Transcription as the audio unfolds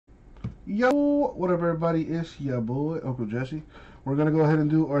Yo, what up, everybody? It's your boy, Uncle Jesse. We're going to go ahead and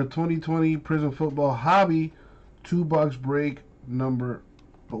do our 2020 Prizm Football Hobby 2-box break number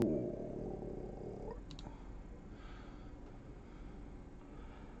 4.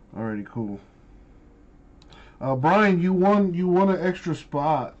 Alrighty, cool. Brian, you won an extra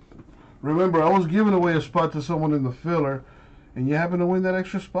spot. Remember, I was giving away a spot to someone in the filler, and you happen to win that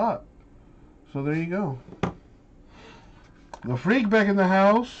extra spot. So there you go. The Freak back in the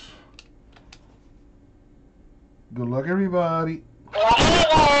house. Good luck, everybody.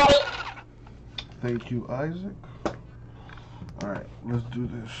 Thank you, Isaac. Alright, let's do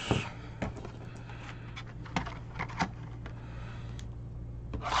this.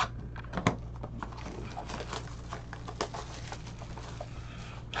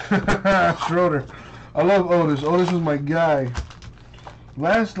 Schroeder. I love Otis. Otis is my guy.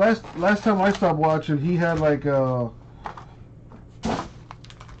 Last time I stopped watching, he had like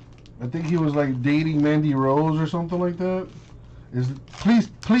I think he was like dating Mandy Rose or something like that.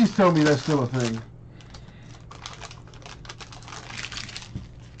 Please tell me that's still a thing.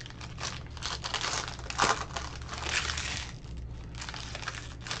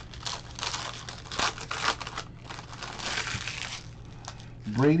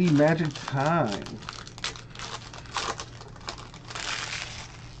 Brady Magic time.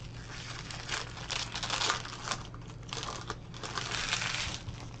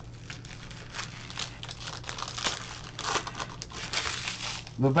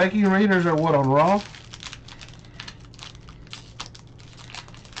 The Viking Raiders are what, on Raw?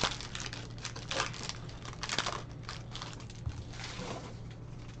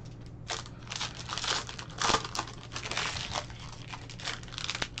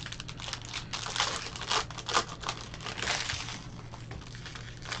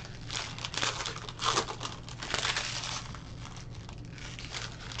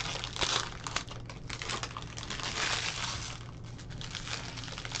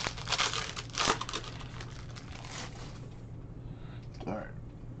 Alright,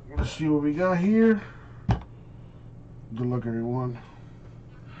 let's see what we got here. Good luck, everyone.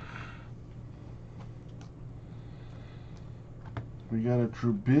 We got a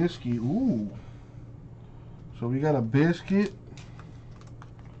Trubisky. Ooh. So we got a Biscuit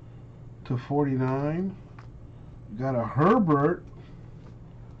to 49. We got a Herbert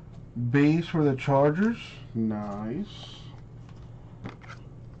base for the Chargers. Nice.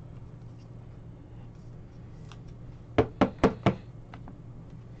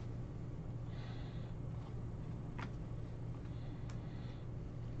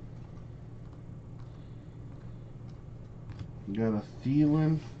 Got a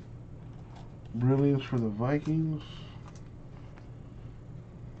Thielen Brilliance for the Vikings.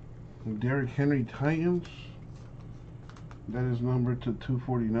 Derrick Henry Titans. That is numbered to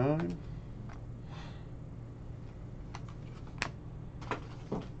 249.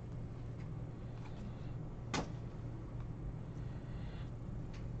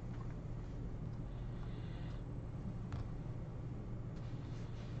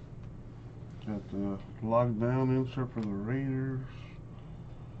 Got the lockdown insert for the Raiders.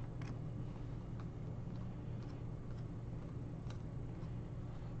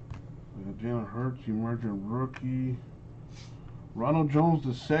 Jalen Hurts, emergent rookie. Ronald Jones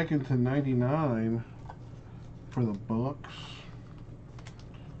II to 99 for the Bucks.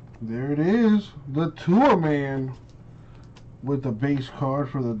 There it is. The Tour Man with the base card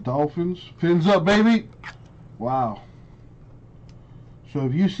for the Dolphins. Pins up, baby. Wow. So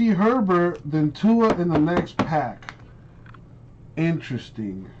if you see Herbert, then Tua in the next pack.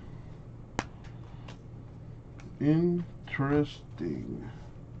 Interesting. Interesting.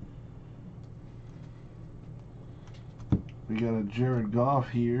 We got a Jared Goff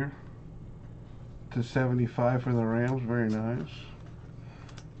here to 75 for the Rams. Very nice.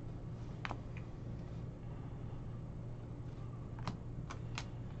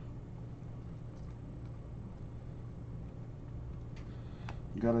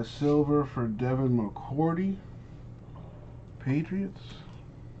 Got a silver for Devin McCourty, Patriots.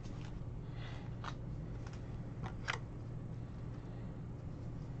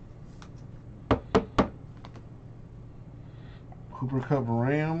 Cooper Kupp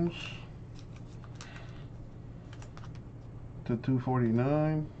Rams to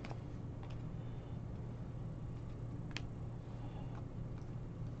 249.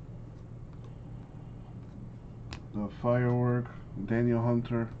 The Firework Daniel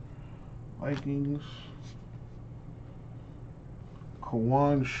Hunter Vikings.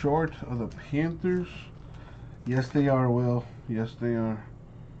 Kawan Short of the Panthers. Yes, they are, Will. Yes, they are.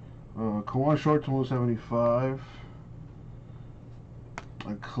 Kawan Short to 175.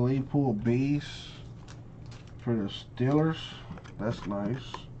 A Claypool base for the Steelers. That's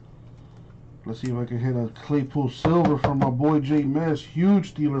nice. Let's see if I can hit a Claypool silver from my boy J Mess.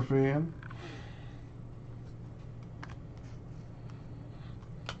 Huge Steeler fan.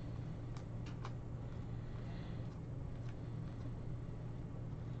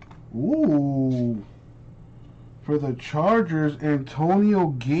 Ooh. For the Chargers, Antonio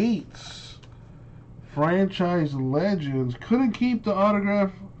Gates. Franchise Legends. Couldn't keep the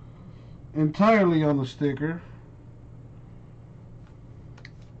autograph entirely on the sticker.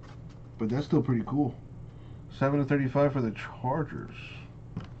 But that's still pretty cool. 7/35 for the Chargers.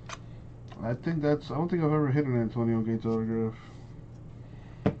 I don't think I've ever hit an Antonio Gates autograph.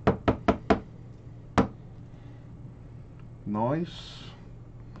 Nice.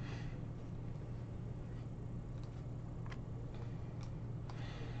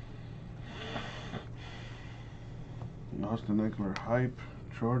 Austin Eckler hype.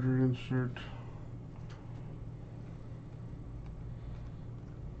 Charger insert.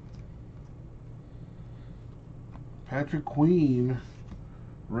 Patrick Queen,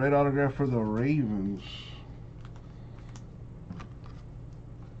 red autograph for the Ravens.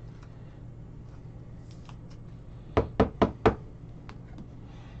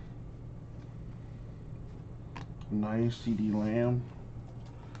 Nice CD Lamb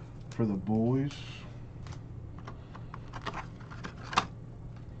for the boys.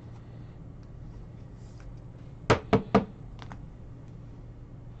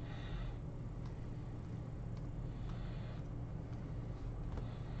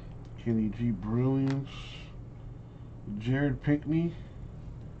 Kenny G. Brilliance. Jared Pinkney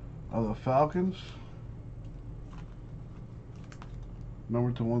of the Falcons.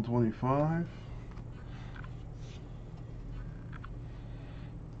 Number to 125.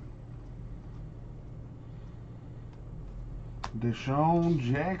 Deshaun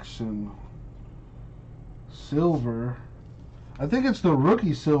Jackson. Silver. I think it's the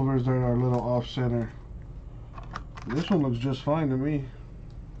rookie silvers that are a little off center. This one looks just fine to me.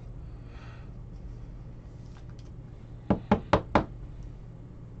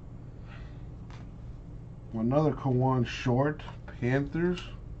 Another Kawan Short, Panthers.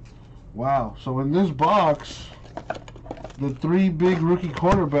 Wow. So in this box, the 3 big rookie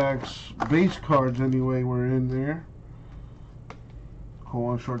quarterbacks, base cards anyway, were in there.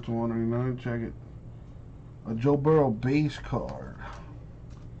 Kawan Short to 199. Check it. A Joe Burrow base card.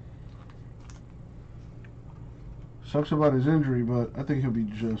 Sucks about his injury, but I think he'll be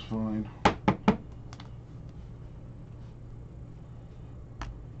just fine.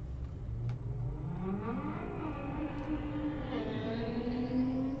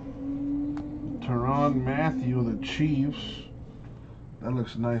 Tyrann Mathieu of the Chiefs. That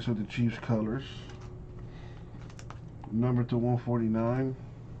looks nice with the Chiefs colors. Number to 149.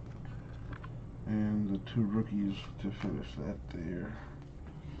 And the 2 rookies to finish that there.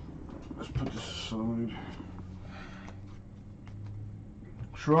 Let's put this aside.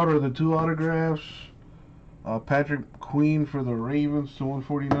 Schroeder, the 2 autographs. Patrick Queen for the Ravens to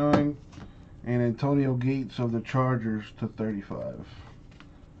 149. And Antonio Gates of the Chargers to 35.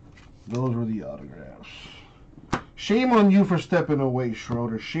 Those were the autographs. Shame on you for stepping away,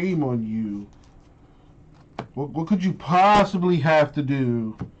 Schroeder. Shame on you. What could you possibly have to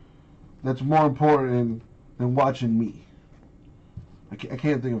do that's more important than watching me? I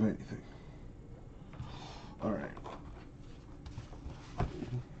can't think of anything. All right.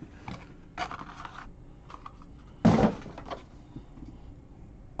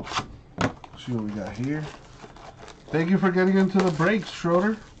 Let's see what we got here. Thank you for getting into the breaks,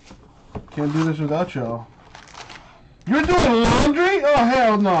 Schroeder. Can't do this without y'all. You're doing laundry? Oh,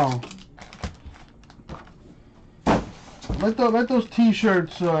 hell no. Let those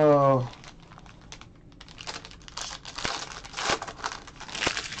t-shirts, damn,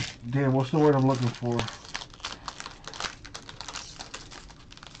 what's the word I'm looking for?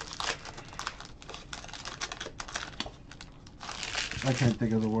 I can't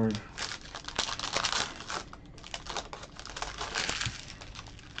think of the word.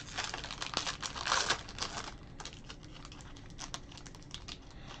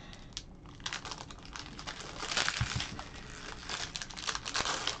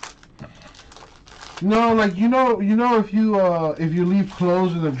 No, like you know, if you leave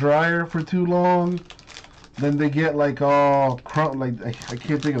clothes in the dryer for too long, then they get like all like I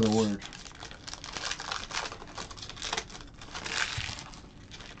can't think of the word.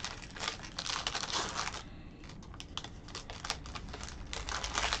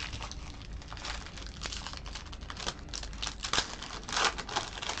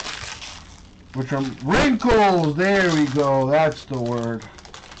 which are wrinkles. There we go. That's the word.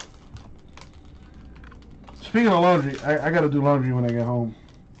 Speaking of laundry, I got to do laundry when I get home.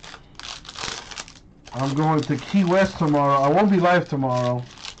 I'm going to Key West tomorrow. I won't be live tomorrow.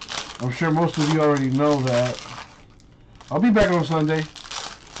 I'm sure most of you already know that. I'll be back on Sunday.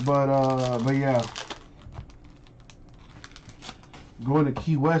 But yeah. Going to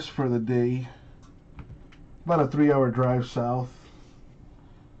Key West for the day. About a 3-hour drive south.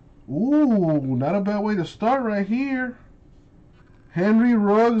 Ooh, not a bad way to start right here. Henry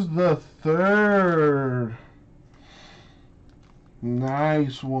Ruggs the third.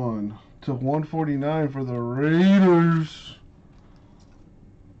 Nice one. To 149 for the Raiders.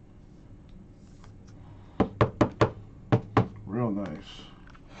 Real nice.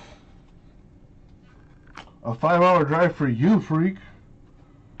 A 5-hour drive for you, freak.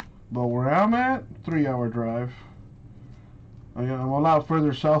 But where I'm at, 3-hour drive. I mean, I'm a lot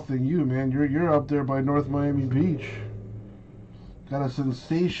further south than you, man. You're up there by North Miami Beach. Got a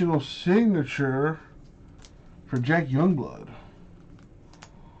sensational signature for Jack Youngblood.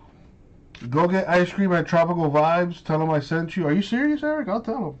 Go get ice cream at Tropical Vibes. Tell him I sent you. Are you serious, Eric? I'll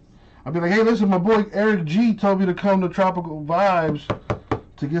tell him. I'll be like, hey, listen, my boy Eric G told me to come to Tropical Vibes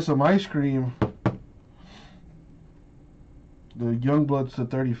to get some ice cream. The Youngbloods to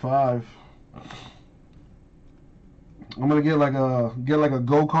 35. I'm gonna get like a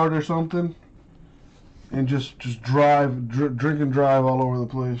go-kart or something, and just drive, drink and drive all over the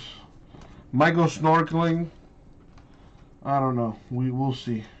place. Might go snorkeling. I don't know. We'll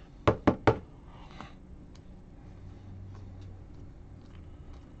see.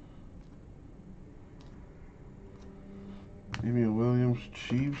 Damian Williams,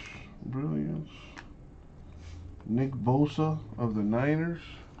 Chiefs, brilliance. Nick Bosa of the Niners.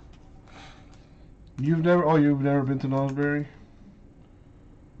 You've never been to Nosbury?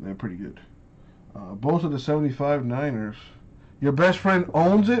 They're pretty good. Bosa the 75 Niners. Your best friend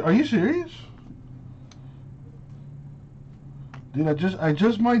owns it? Are you serious? Dude, I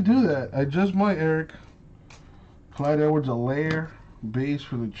just might do that. I just might, Eric. Clyde Edwards-Helaire, base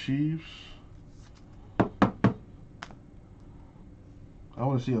for the Chiefs. I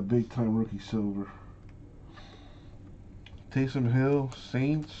want to see a big-time rookie silver. Taysom Hill,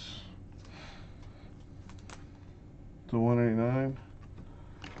 Saints to 189.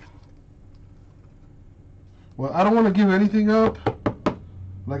 Well, I don't want to give anything up,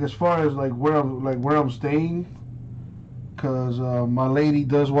 like as far as where I'm staying, cause my lady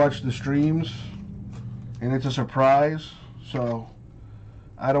does watch the streams, and it's a surprise. So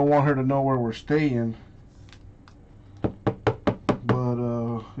I don't want her to know where we're staying,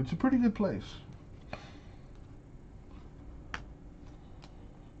 but it's a pretty good place.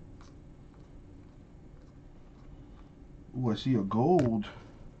 Ooh, I see a gold.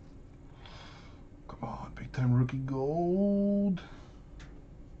 Come on, big time rookie gold.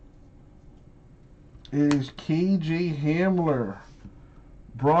 It is KJ Hamler.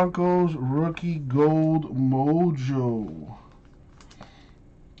 Broncos rookie gold mojo.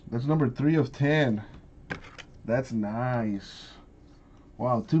 That's number 3 of 10. That's nice.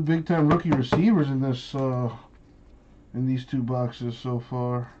 Wow, 2 big time rookie receivers in this in these 2 boxes so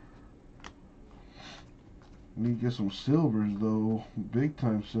far. Need to get some silvers though. Big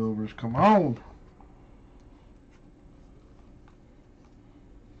time silvers. Come on.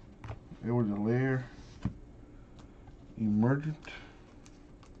 Edwards-Helaire. Emergent.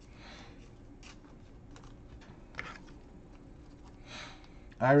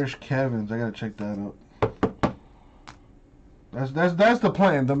 Irish Kevins. I gotta check that out. That's the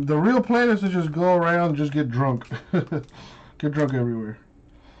plan. The real plan is to just go around and just get drunk. Get drunk everywhere.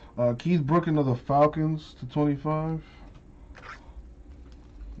 Keith Brooken of the Falcons to 25.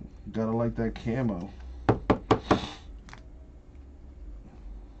 Gotta like that camo.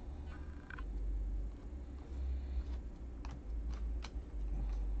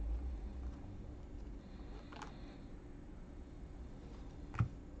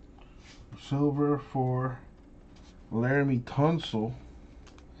 Silver for Laramie Tunsil.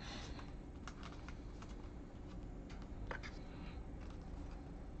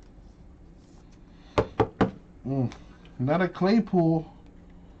 Not a Claypool,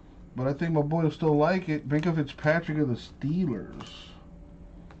 but I think my boy will still like it. Minka Fitzpatrick of the Steelers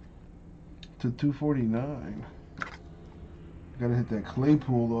to 249. Gotta hit that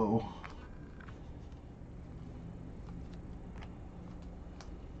Claypool though.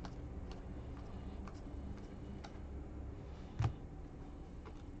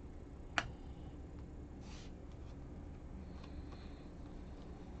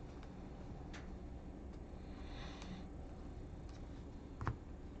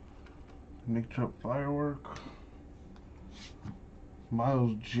 Nick Chubb Firework.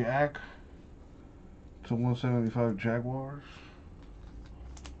 Miles Jack to 175 Jaguars.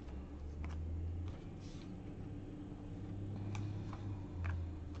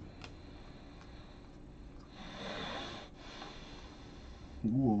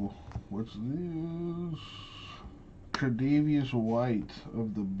 Ooh, what's this? Tre'Davious White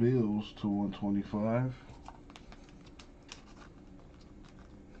of the Bills to 125.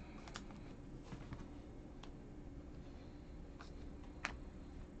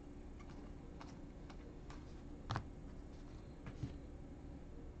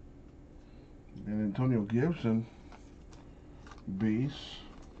 And Antonio Gibson, base.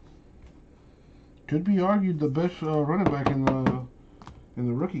 Could be argued the best running back in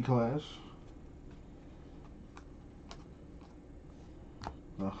the rookie class.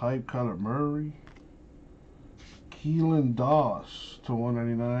 The hype Kyler Murray. Keelan Doss to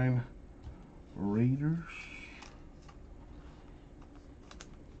 199 Raiders.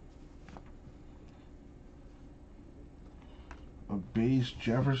 A base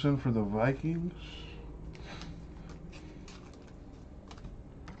Jefferson for the Vikings.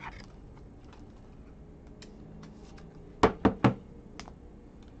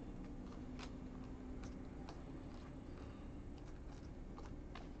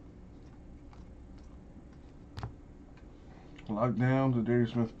 Lockdown to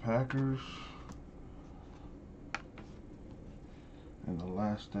Darius Smith Packers. And the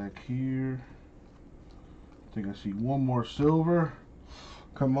last stack here. I think I see one more silver.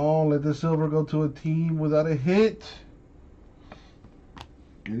 Come on, let the silver go to a team without a hit.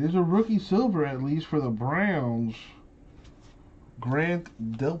 It is a rookie silver, at least, for the Browns. Grant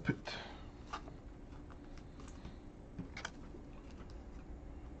Delpit.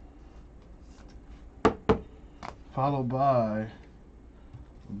 Followed by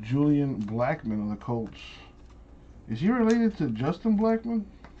Julian Blackmon of the Colts. Is he related to Justin Blackmon?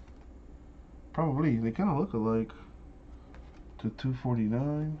 Probably. They kind of look alike. To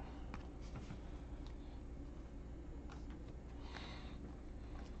 249.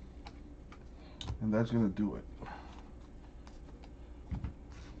 And that's going to do it.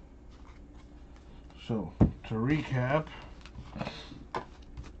 So, to recap,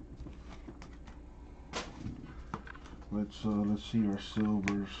 let's see our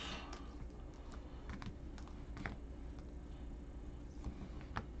silvers.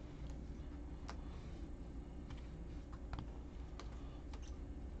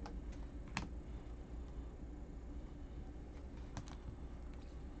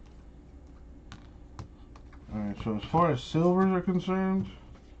 Alright, so as far as silvers are concerned,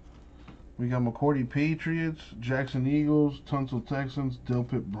 we got McCourty Patriots, Jackson Eagles, Tunsil Texans,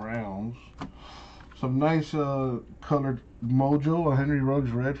 Delpit Browns. Some nice colored mojo, a Henry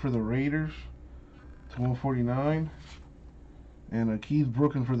Ruggs red for the Raiders to 149. And a Keith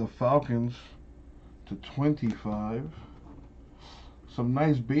Brooklyn for the Falcons to 25. Some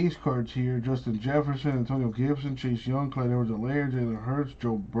nice base cards here. Justin Jefferson, Antonio Gibson, Chase Young, Clyde Edwards-Helaire, Jalen Hurts,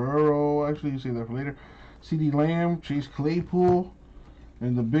 Joe Burrow. Actually, you say that for later. CeeDee Lamb, Chase Claypool,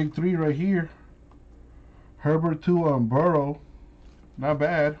 and the big three right here. Herbert, Tua, and Burrow. Not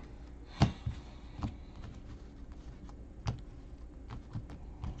bad.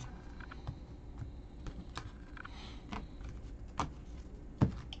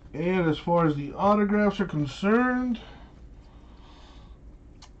 And as far as the autographs are concerned,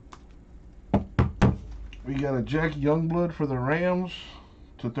 we got a Jack Youngblood for the Rams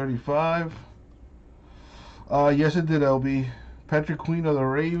to 35. Yes, it did, LB. Patrick Queen of the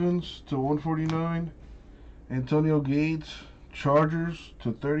Ravens to 149. Antonio Gates, Chargers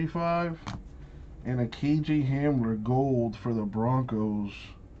to 35. And a KJ Hamler gold for the Broncos.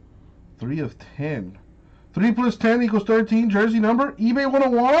 3 of 10. 3 plus 10 equals 13. Jersey number. eBay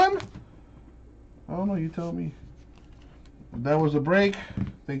 101? I don't know. You tell me. That was a break.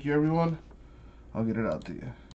 Thank you, everyone. I'll get it out to you.